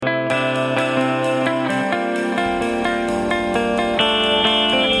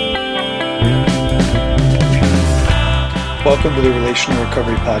Welcome to the Relational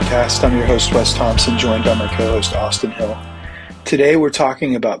Recovery Podcast. I'm your host, Wes Thompson, joined by my co-host, Austin Hill. Today, we're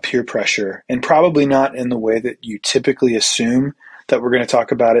talking about peer pressure, and probably not in the way that you typically assume that we're going to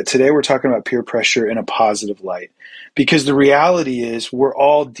talk about it. Today, we're talking about peer pressure in a positive light, because the reality is we're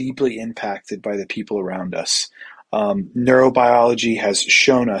all deeply impacted by the people around us. Neurobiology has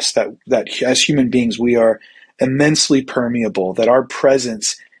shown us that as human beings, we are immensely permeable, that our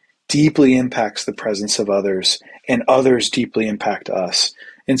presence deeply impacts the presence of others, and others deeply impact us.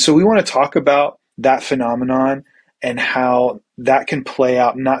 And so we want to talk about that phenomenon and how that can play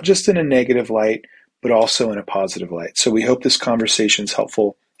out not just in a negative light, but also in a positive light. So we hope this conversation is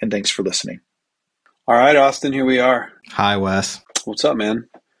helpful, and thanks for listening. All right, Austin, here we are. Hi, Wes. What's up, man?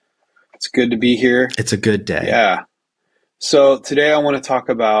 It's good to be here. It's a good day. Yeah. So today I want to talk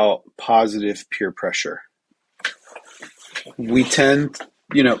about positive peer pressure.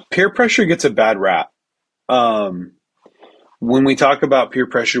 Peer pressure gets a bad rap. When we talk about peer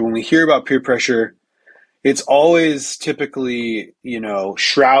pressure, when we hear about peer pressure, it's always typically,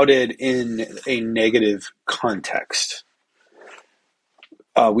 shrouded in a negative context.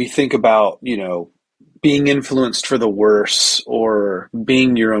 We think about, being influenced for the worse, or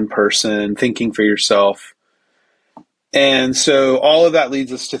being your own person, thinking for yourself. And so all of that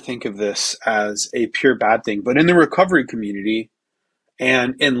leads us to think of this as a pure bad thing. But in the recovery community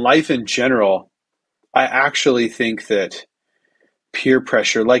and in life in general, I actually think that peer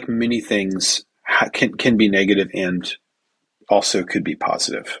pressure, like many things, can be negative and also could be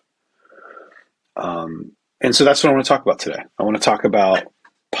positive. And so that's what I want to talk about today. I want to talk about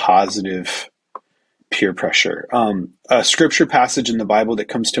positive peer pressure. A scripture passage in the Bible that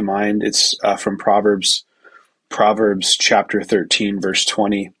comes to mind, it's from Proverbs chapter 13, verse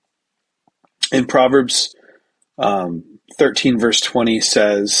 20. In Proverbs 13, verse 20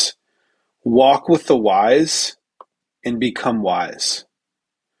 says, "Walk with the wise and become wise,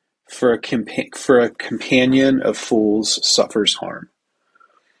 for a companion of fools suffers harm."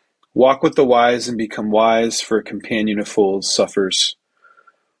 Walk with the wise and become wise, for a companion of fools suffers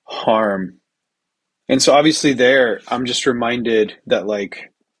harm. And so obviously there, I'm just reminded that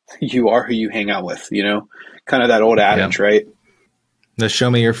you are who you hang out with, kind of that old adage, right?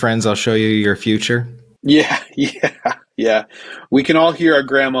 Show me your friends, I'll show you your future. Yeah. We can all hear our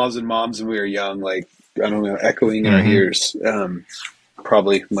grandmas and moms when we were young, echoing in our ears,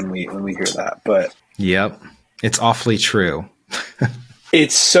 probably when we hear that. But yep, it's awfully true.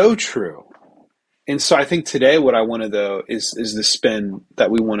 It's so true. And so I think today what I want to, though, is the spin that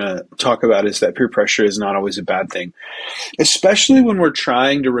we want to talk about is that peer pressure is not always a bad thing, especially when we're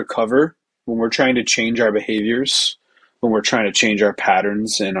trying to recover, when we're trying to change our behaviors, when we're trying to change our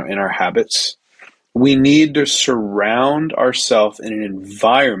patterns and our habits. We need to surround ourselves in an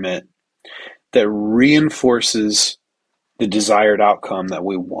environment that reinforces the desired outcome that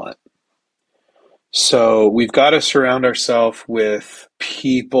we want. So we've got to surround ourselves with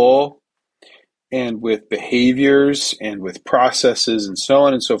people and with behaviors and with processes and so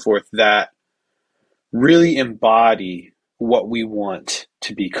on and so forth that really embody what we want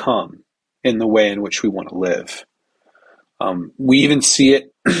to become in the way in which we want to live. We even see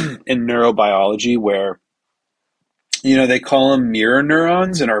it in neurobiology where, they call them mirror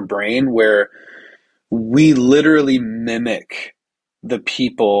neurons in our brain, where we literally mimic the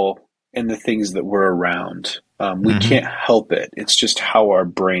people and the things that we're around. We can't help it. It's just how our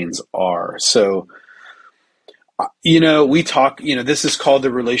brains are. So, we talk, this is called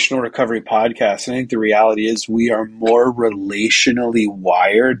the Relational Recovery Podcast. And I think the reality is we are more relationally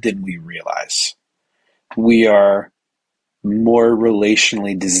wired than we realize. We are more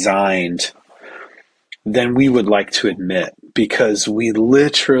relationally designed than we would like to admit, because we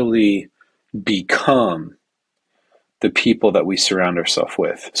literally become the people that we surround ourselves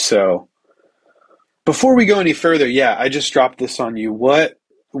with. So before we go any further, I just dropped this on you. What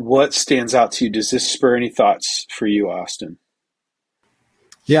stands out to you? Does this spur any thoughts for you, Austin?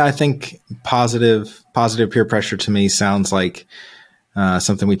 Yeah, I think positive peer pressure to me sounds like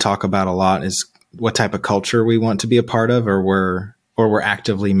something we talk about a lot is what type of culture we want to be a part of, or we're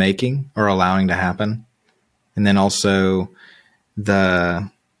actively making or allowing to happen. And then also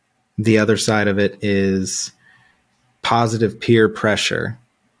the other side of it is positive peer pressure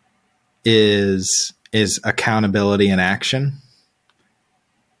is accountability and action.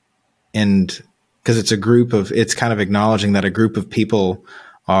 And because it's kind of acknowledging that a group of people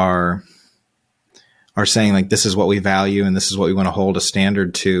are saying this is what we value and this is what we want to hold a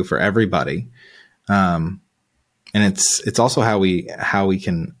standard to for everybody. And it's also how we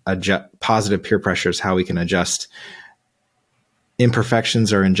can adjust. Positive peer pressure is how we can adjust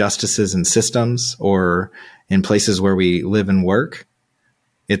imperfections or injustices in systems or in places where we live and work,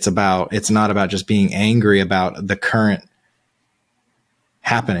 it's not about just being angry about the current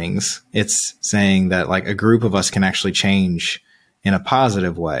happenings. It's saying that like a group of us can actually change in a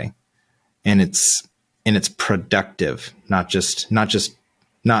positive way. And it's productive, not just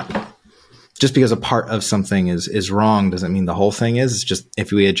because a part of something is wrong doesn't mean the whole thing is. It's just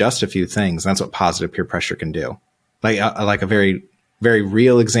if we adjust a few things, that's what positive peer pressure can do. Like a very, very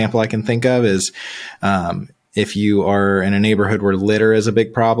real example I can think of is if you are in a neighborhood where litter is a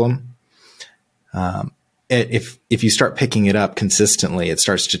big problem, if you start picking it up consistently, it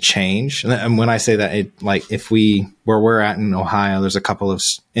starts to change. And when I say that, where we're at in Ohio, there's a couple of,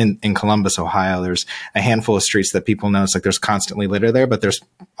 in Columbus, Ohio, there's a handful of streets that people know. It's like there's constantly litter there, but there's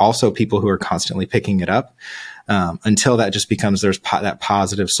also people who are constantly picking it up until that just becomes, there's that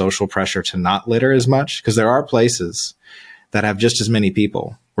positive social pressure to not litter as much. Because there are places that have just as many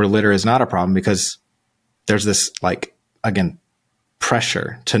people where litter is not a problem because there's this, like, again,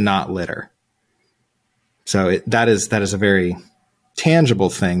 pressure to not litter. So that is a very tangible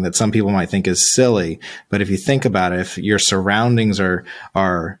thing that some people might think is silly. But if you think about it, if your surroundings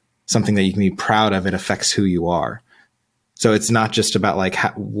are something that you can be proud of, it affects who you are. So it's not just about like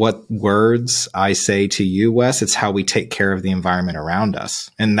what words I say to you, Wes. It's how we take care of the environment around us.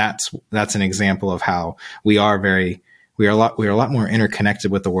 And that's an example of how we are a lot more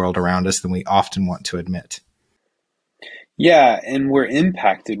interconnected with the world around us than we often want to admit. Yeah. And we're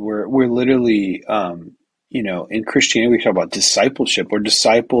impacted. We're literally, in Christianity, we talk about discipleship. We're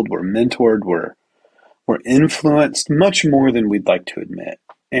discipled, we're mentored, we're influenced much more than we'd like to admit.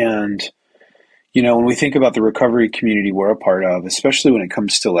 And, when we think about the recovery community we're a part of, especially when it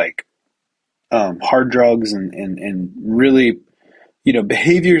comes to like hard drugs and really,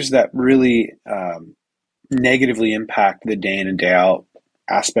 behaviors that really negatively impact the day in and day out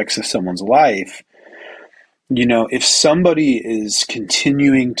aspects of someone's life, if somebody is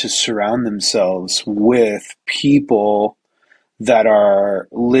continuing to surround themselves with people that are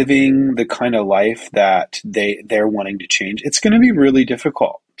living the kind of life that they're wanting to change, it's going to be really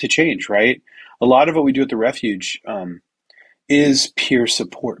difficult to change, right? A lot of what we do at the Refuge is peer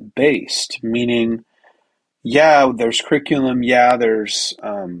support based, meaning, yeah, there's curriculum, yeah, there's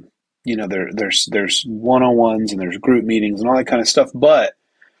there's one-on-ones and there's group meetings and all that kind of stuff, but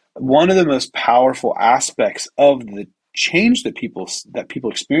one of the most powerful aspects of the change that people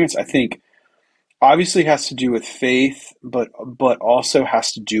experience, I think, obviously has to do with faith, but also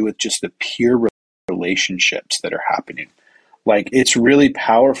has to do with just the peer relationships that are happening. Like, it's really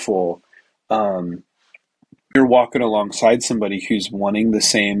powerful. You're walking alongside somebody who's wanting the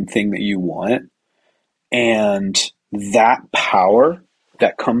same thing that you want, and that power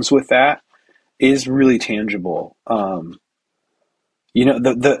that comes with that is really tangible.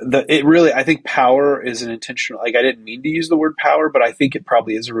 It really, I think power is an intentional, like, I didn't mean to use the word power, but I think it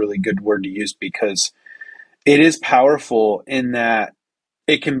probably is a really good word to use because it is powerful in that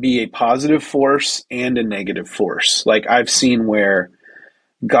it can be a positive force and a negative force. Like, I've seen where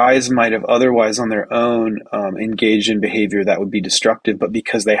guys might have otherwise on their own engaged in behavior that would be destructive, but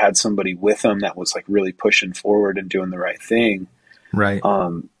because they had somebody with them that was like really pushing forward and doing the right thing, right?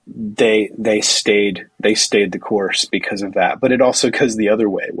 They stayed the course because of that. But it also goes the other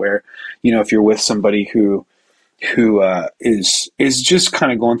way, where if you're with somebody who is just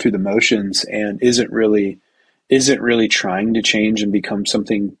kind of going through the motions and isn't really trying to change and become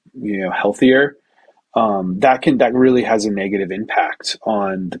something healthier, that really has a negative impact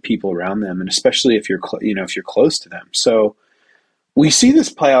on the people around them, and especially if you're close to them. So we see this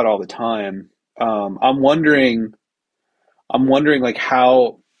play out all the time. I'm wondering like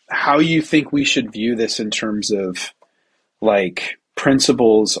how you think we should view this in terms of like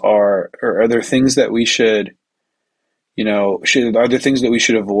principles are there things that we should, are there things that we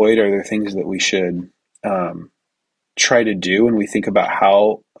should avoid? Are there things that we should try to do when we think about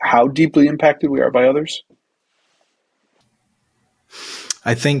how deeply impacted we are by others?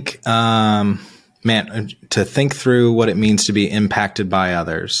 I think, to think through what it means to be impacted by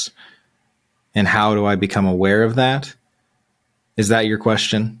others and how do I become aware of that? Is that your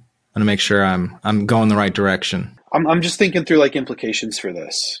question? I want to make sure I'm going the right direction. I'm just thinking through like implications for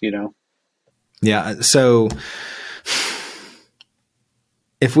this, Yeah. So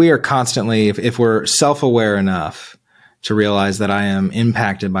if we are constantly, if we're self-aware enough to realize that I am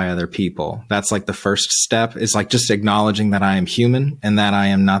impacted by other people, that's like the first step, is like just acknowledging that I am human and that I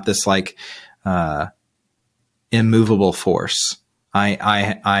am not this like immovable force.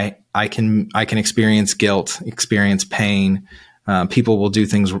 I can experience guilt, experience pain. People will do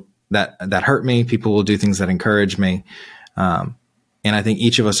things that hurt me. People will do things that encourage me. And I think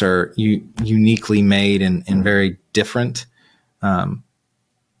each of us are uniquely made and very different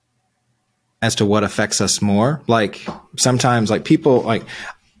as to what affects us more. Like sometimes like people like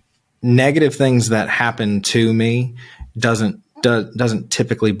negative things that happen to me doesn't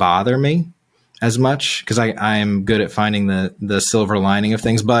typically bother me as much because I am good at finding the silver lining of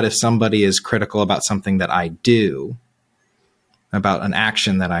things. But if somebody is critical about something that I do, about an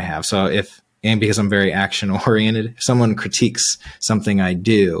action that I have, and because I'm very action oriented, if someone critiques something I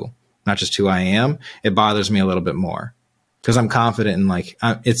do, not just who I am, it bothers me a little bit more because I'm confident in like,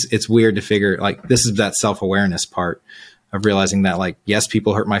 it's weird to figure like, this is that self-awareness part of realizing that like, yes,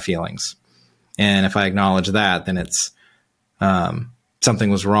 people hurt my feelings. And if I acknowledge that, then it's,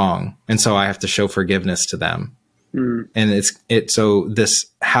 something was wrong. And so I have to show forgiveness to them. And so this,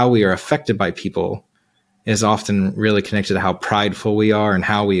 how we are affected by people is often really connected to how prideful we are and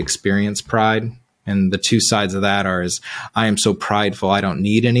how we experience pride. And the two sides of that is I am so prideful, I don't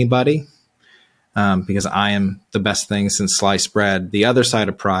need anybody because I am the best thing since sliced bread. The other side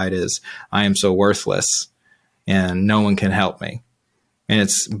of pride is I am so worthless and no one can help me. And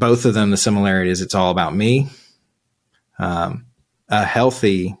it's both of them. The similarity is it's all about me. A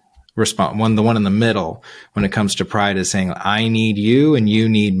healthy response, the one in the middle when it comes to pride is saying, I need you and you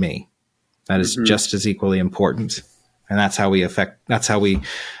need me. That is just as equally important. And that's how we,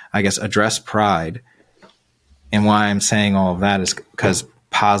 I guess, address pride. And why I'm saying all of that is because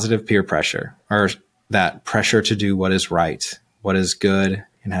positive peer pressure, or that pressure to do what is right, what is good,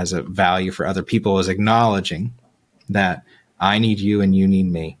 and has a value for other people, is acknowledging that I need you and you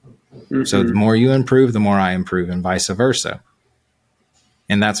need me. So the more you improve, the more I improve, and vice versa.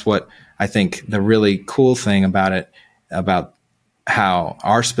 And that's what I think the really cool thing about it, about how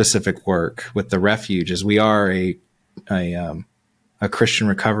our specific work with the Refuge is we are a Christian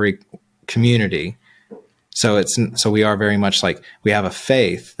recovery community. So we are very much like, we have a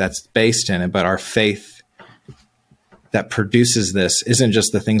faith that's based in it, but our faith that produces this isn't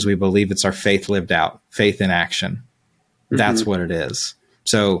just the things we believe, it's our faith lived out, faith in action. That's what it is.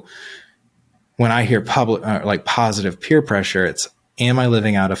 So when I hear like positive peer pressure, it's, am I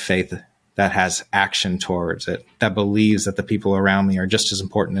living out a faith that has action towards it, that believes that the people around me are just as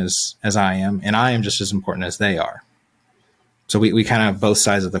important as I am, and I am just as important as they are. So we kind of have both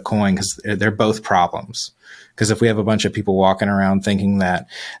sides of the coin because they're both problems. Because if we have a bunch of people walking around thinking that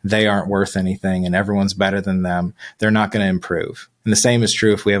they aren't worth anything and everyone's better than them, they're not going to improve. And the same is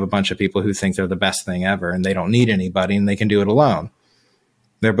true if we have a bunch of people who think they're the best thing ever and they don't need anybody and they can do it alone.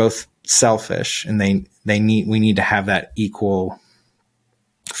 They're both selfish, and we need to have that equal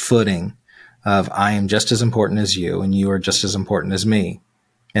footing of I am just as important as you and you are just as important as me.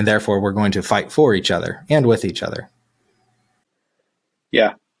 And therefore we're going to fight for each other and with each other.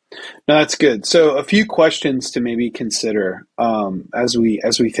 Yeah, no, that's good. So a few questions to maybe consider as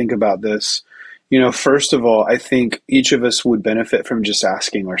we think about this. First of all, I think each of us would benefit from just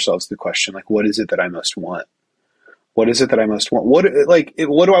asking ourselves the question, like, what is it that I most want? What is it that I most want? What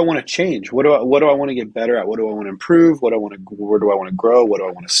do I want to change? What do I want to get better at? What do I want to improve? Where do I want to grow? What do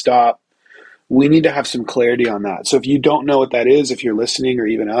I want to stop? We need to have some clarity on that. So if you don't know what that is, if you're listening, or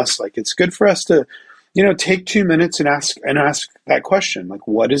even us, like, it's good for us to, take 2 minutes and ask that question. Like,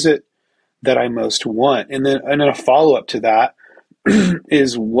 what is it that I most want? And then a follow up to that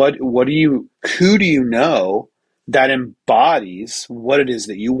is who do you know that embodies what it is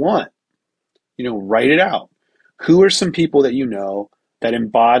that you want? Write it out. Who are some people that you know that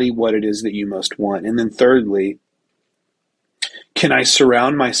embody what it is that you most want? And then thirdly, can I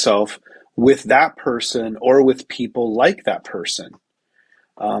surround myself with that person or with people like that person?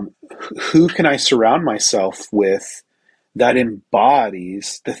 Who can I surround myself with that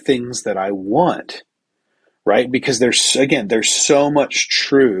embodies the things that I want, right? Because there's so much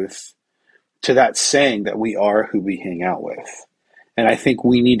truth to that saying that we are who we hang out with. And I think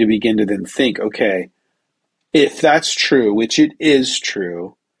we need to begin to then think, okay, if that's true, which it is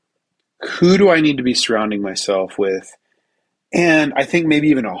true, who do I need to be surrounding myself with? And I think maybe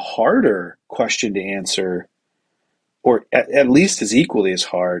even a harder question to answer, or at least as equally as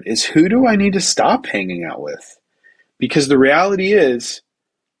hard, is who do I need to stop hanging out with? Because the reality is,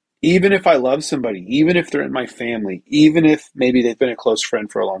 even if I love somebody, even if they're in my family, even if maybe they've been a close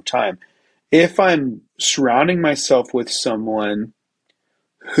friend for a long time, if I'm surrounding myself with someone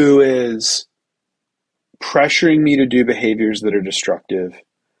who is pressuring me to do behaviors that are destructive,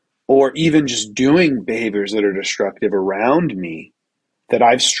 or even just doing behaviors that are destructive around me that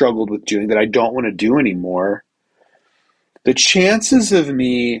I've struggled with doing, that I don't want to do anymore, the chances of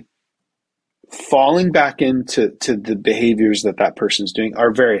me falling back into the behaviors that person's doing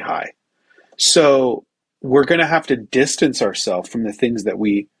are very high. So we're going to have to distance ourselves from the things that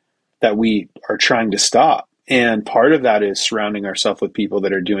we are trying to stop. And part of that is surrounding ourselves with people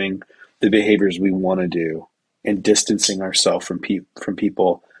that are doing the behaviors we want to do, and distancing ourselves from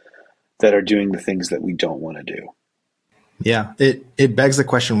people that are doing the things that we don't want to do. Yeah. It begs the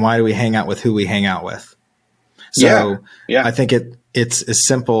question, why do we hang out with who we hang out with? So yeah. I think it's as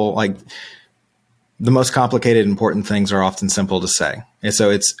simple, like the most complicated, important things are often simple to say. And so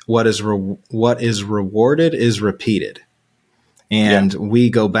it's what is rewarded is repeated. And we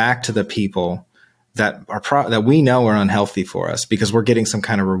go back to the people that are that we know are unhealthy for us, because we're getting some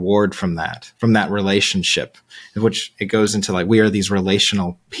kind of reward from that relationship, which it goes into like, we are these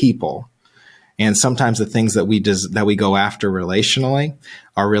relational people. And sometimes the things that we go after relationally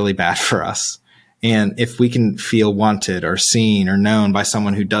are really bad for us. And if we can feel wanted or seen or known by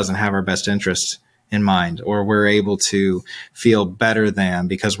someone who doesn't have our best interests in mind, or we're able to feel better than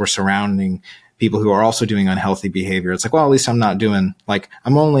because we're surrounding people who are also doing unhealthy behavior, it's like, well, at least I'm not doing, like,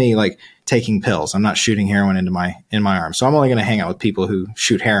 I'm only like taking pills. I'm not shooting heroin in my arm. So I'm only going to hang out with people who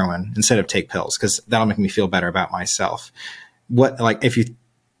shoot heroin instead of take pills, because that'll make me feel better about myself. If you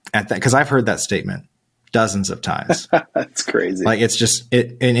at that, because I've heard that statement dozens of times. That's crazy. Like, it's just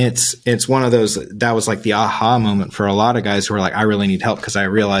it's one of those, that was like the aha moment for a lot of guys who are like, I really need help, because I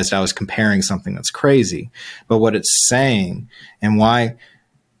realized I was comparing something that's crazy. But what it's saying, and why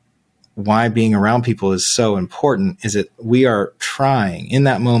being around people is so important, is that we are trying in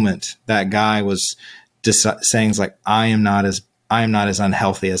that moment. That guy was saying like, I am not as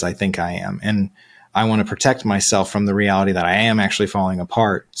unhealthy as I think I am. And I want to protect myself from the reality that I am actually falling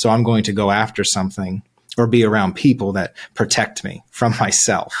apart. So I'm going to go after something or be around people that protect me from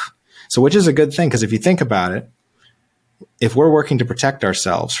myself. So, which is a good thing, because if you think about it, if we're working to protect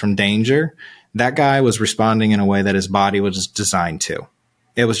ourselves from danger, that guy was responding in a way that his body was designed to.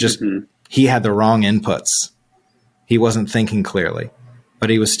 It was just, he had the wrong inputs. He wasn't thinking clearly, but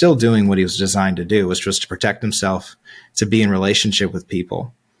he was still doing what he was designed to do, which was to protect himself, to be in relationship with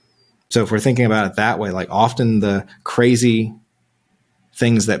people. So if we're thinking about it that way, like, often the crazy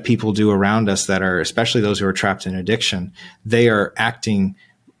things that people do around us that are, especially those who are trapped in addiction, they are acting,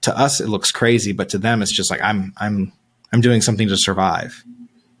 to us, it looks crazy, but to them, it's just like, I'm doing something to survive.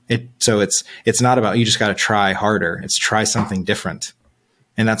 So it's not about, you just got to try harder. It's try something different.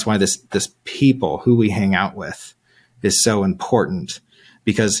 And that's why this people who we hang out with is so important,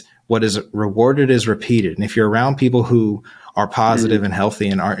 because what is rewarded is repeated. And if you're around people who are positive and healthy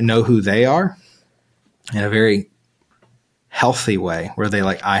and know who they are in a very healthy way, where they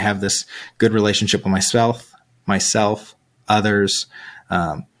like, I have this good relationship with myself, others,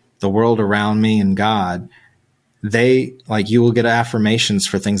 the world around me, and God, they like, you will get affirmations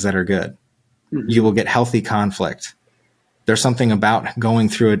for things that are good. You will get healthy conflict. There's something about going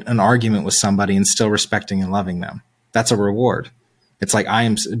through an argument with somebody and still respecting and loving them. That's a reward. It's like,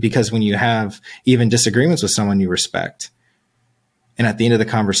 because when you have even disagreements with someone you respect, and at the end of the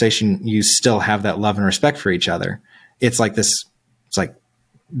conversation, you still have that love and respect for each other. It's like this, it's like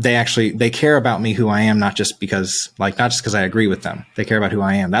they care about me, who I am, not just because I agree with them. They care about who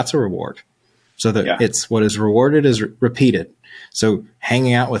I am. That's a reward. So it's what is rewarded is repeated. So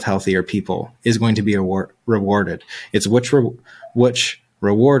hanging out with healthier people is going to be rewarded. It's which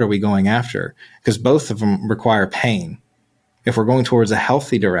reward are we going after? Because both of them require pain. If we're going towards a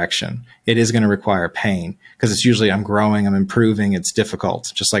healthy direction, it is going to require pain, because it's usually, I'm growing, I'm improving, it's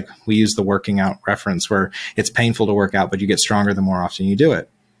difficult. Just like we use the working out reference, where it's painful to work out, but you get stronger the more often you do it.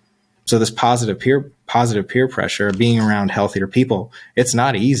 So this positive peer pressure, being around healthier people, it's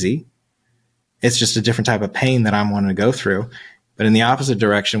not easy. It's just a different type of pain that I'm wanting to go through. But in the opposite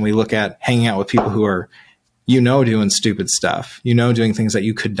direction, we look at hanging out with people who are, doing stupid stuff, doing things that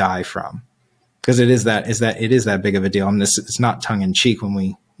you could die from. Because it is that big of a deal. And this is not tongue in cheek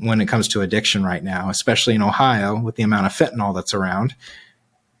when it comes to addiction right now, especially in Ohio with the amount of fentanyl that's around.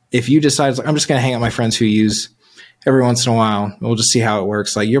 If you decide, like, I'm just going to hang out with my friends who use every once in a while, we'll just see how it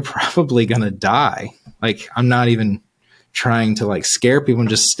works. Like, you're probably going to die. Like, I'm not even trying to like scare people, I'm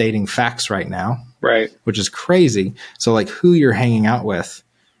just stating facts right now. Right. Which is crazy. So like, who you're hanging out with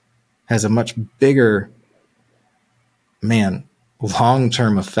has a much bigger,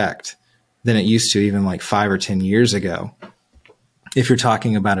 long-term effect than it used to, even like 5 or 10 years ago, if you're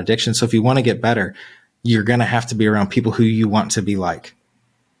talking about addiction. So if you want to get better, you're going to have to be around people who you want to be like.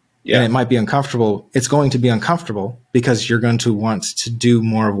 Yeah. And it might be uncomfortable. It's going to be uncomfortable, because you're going to want to do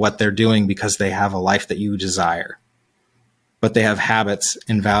more of what they're doing, because they have a life that you desire. But they have habits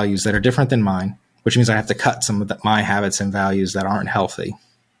and values that are different than mine, which means I have to cut some of my habits and values that aren't healthy.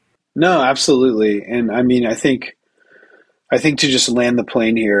 No, absolutely. And I mean, I think I think to just land the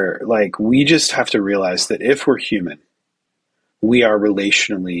plane here, like we just have to realize that if we're human, we are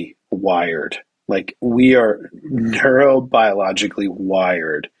relationally wired. Like we are neurobiologically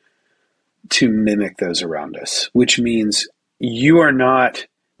wired to mimic those around us, which means you are not,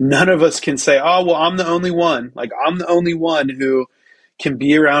 none of us can say, oh, well, I'm the only one. Like I'm the only one who can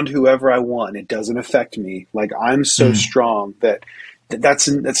be around whoever I want. It doesn't affect me. Like I'm so strong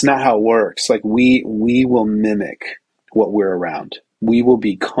that's not how it works. Like we will mimic what we're around. We will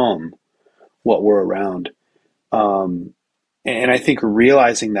become what we're around. And I think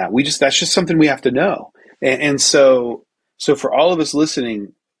realizing that that's just something we have to know. And so for all of us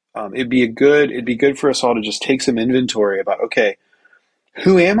listening, it'd be good for us all to just take some inventory about, okay,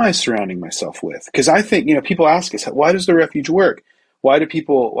 who am I surrounding myself with? Because I think, people ask us, why does the refuge work? Why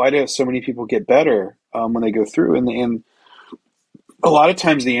do so many people get better when they go through? And a lot of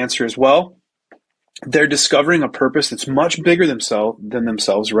times the answer is, well, they're discovering a purpose that's much bigger than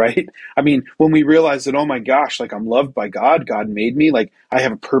themselves, right? I mean, when we realize that, oh my gosh, like I'm loved by God, God made me, like I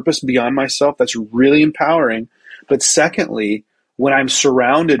have a purpose beyond myself, that's really empowering. But secondly, when I'm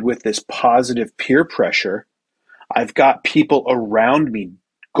surrounded with this positive peer pressure, I've got people around me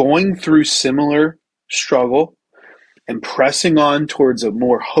going through similar struggle and pressing on towards a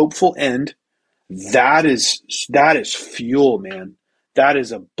more hopeful end. That is fuel, man. That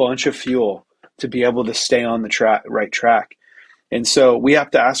is a bunch of fuel to be able to stay on the right track. And so we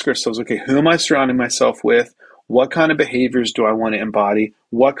have to ask ourselves, okay, who am I surrounding myself with? What kind of behaviors do I want to embody?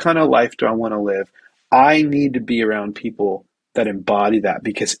 What kind of life do I want to live? I need to be around people that embody that,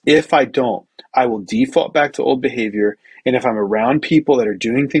 because if I don't, I will default back to old behavior. And if I'm around people that are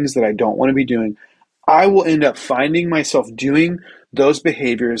doing things that I don't want to be doing, I will end up finding myself doing those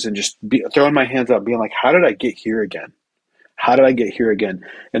behaviors and just throwing my hands up, being like, how did I get here again? How did I get here again?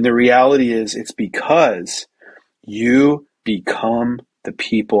 And the reality is it's because you become the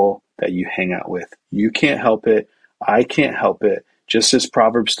people that you hang out with. You can't help it. I can't help it. Just as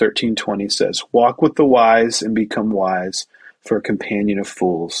Proverbs 13:20 says, walk with the wise and become wise, for a companion of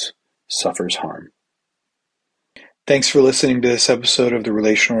fools suffers harm. Thanks for listening to this episode of the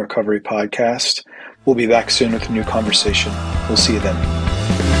Relational Recovery Podcast. We'll be back soon with a new conversation. We'll see you then.